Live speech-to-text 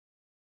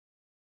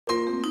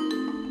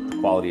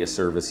quality of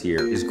service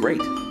here is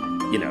great.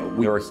 You know,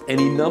 there are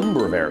any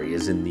number of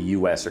areas in the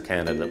US or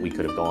Canada that we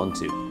could have gone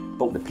to,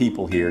 but the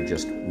people here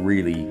just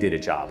really did a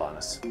job on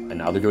us, and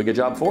now they're doing a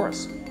job for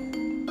us.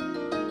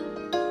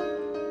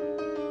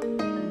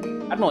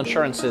 Admiral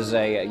Insurance is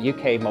a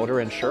UK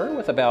motor insurer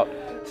with about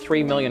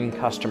 3 million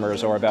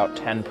customers, or about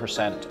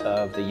 10%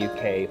 of the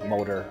UK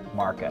motor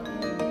market.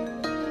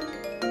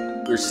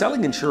 We're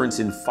selling insurance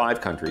in 5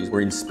 countries.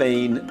 We're in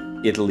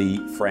Spain, Italy,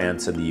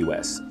 France, and the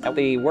US.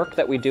 The work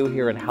that we do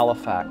here in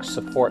Halifax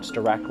supports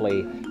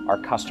directly our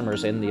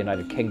customers in the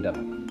United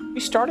Kingdom.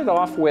 We started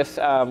off with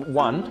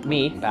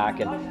me, back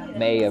in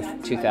May of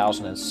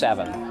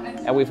 2007,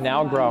 and we've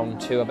now grown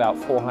to about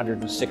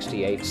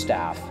 468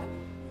 staff.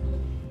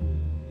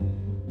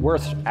 We're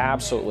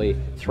absolutely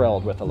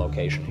thrilled with the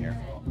location here.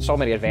 So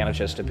many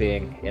advantages to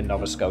being in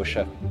Nova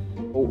Scotia.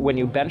 When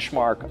you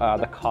benchmark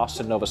the cost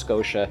of Nova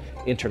Scotia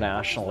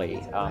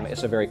internationally,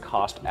 it's a very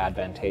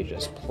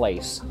cost-advantageous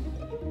place.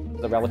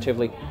 The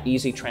relatively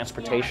easy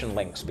transportation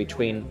links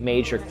between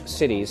major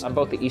cities on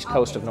both the east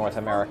coast of North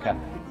America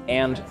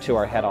and to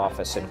our head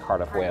office in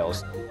Cardiff,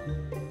 Wales.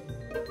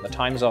 The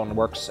time zone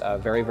works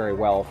very, very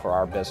well for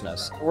our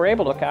business. We're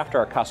able to look after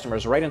our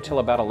customers right until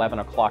about 11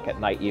 o'clock at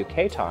night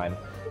UK time,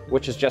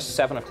 which is just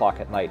 7 o'clock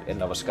at night in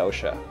Nova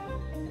Scotia.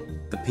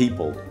 The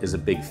people is a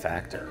big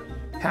factor.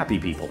 Happy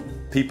people,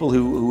 people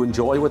who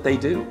enjoy what they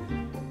do.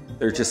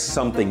 There's just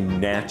something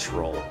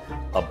natural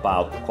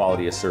about the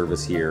quality of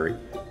service here.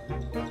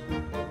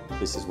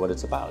 This is what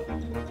it's about.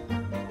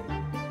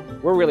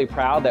 We're really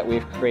proud that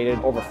we've created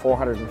over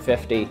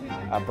 450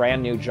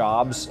 brand new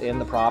jobs in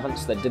the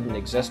province that didn't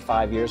exist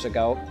 5 years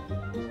ago.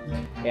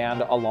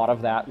 And a lot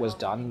of that was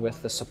done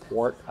with the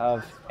support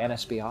of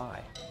NSBI.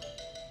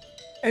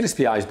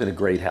 NSBI has been a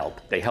great help.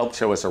 They helped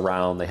show us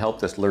around. They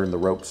helped us learn the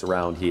ropes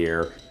around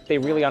here. They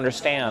really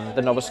understand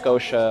the Nova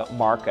Scotia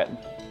market.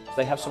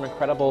 They have some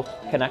incredible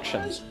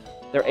connections.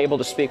 They're able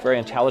to speak very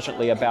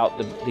intelligently about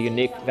the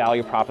unique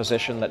value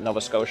proposition that Nova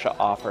Scotia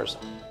offers.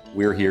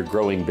 We're here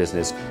growing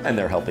business, and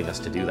they're helping us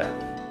to do that.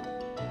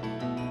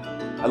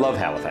 I love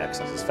Halifax.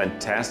 It's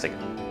fantastic.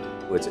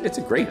 It's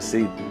a great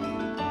city.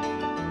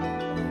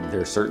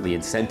 There are certainly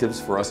incentives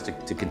for us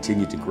to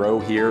continue to grow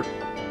here.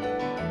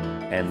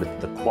 And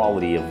the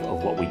quality of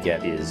what we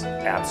get is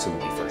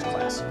absolutely first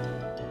class.